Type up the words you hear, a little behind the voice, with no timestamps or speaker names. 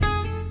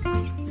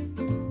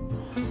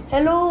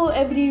Hello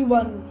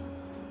everyone.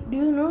 Do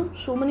you know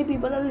so many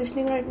people are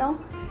listening right now,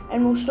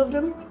 and most of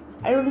them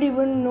I don't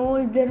even know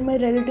if they're my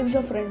relatives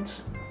or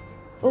friends.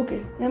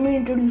 Okay, let me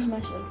introduce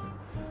myself.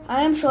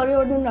 I am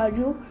Shauryavardan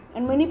Raju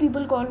and many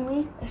people call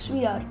me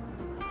SVR.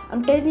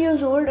 I'm 10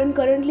 years old and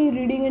currently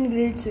reading in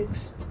grade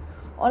 6.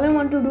 All I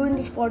want to do in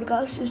this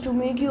podcast is to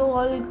make you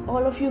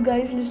all of you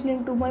guys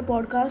listening to my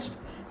podcast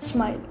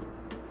smile.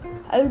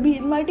 I will be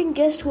inviting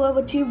guests who have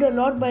achieved a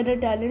lot by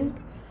their talent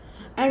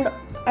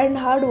and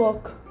hard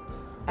work,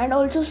 and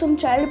also some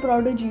child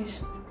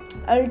prodigies.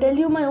 I will tell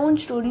you my own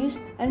stories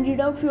and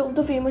read out few of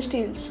the famous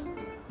tales.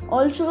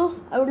 Also,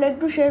 I would like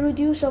to share with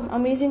you some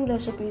amazing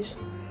recipes.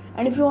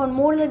 And if you want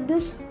more like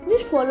this,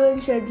 just follow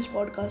and share this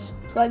podcast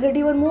so I get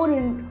even more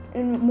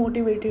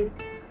motivated.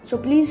 So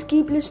please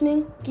keep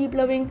listening, keep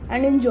loving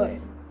and enjoy.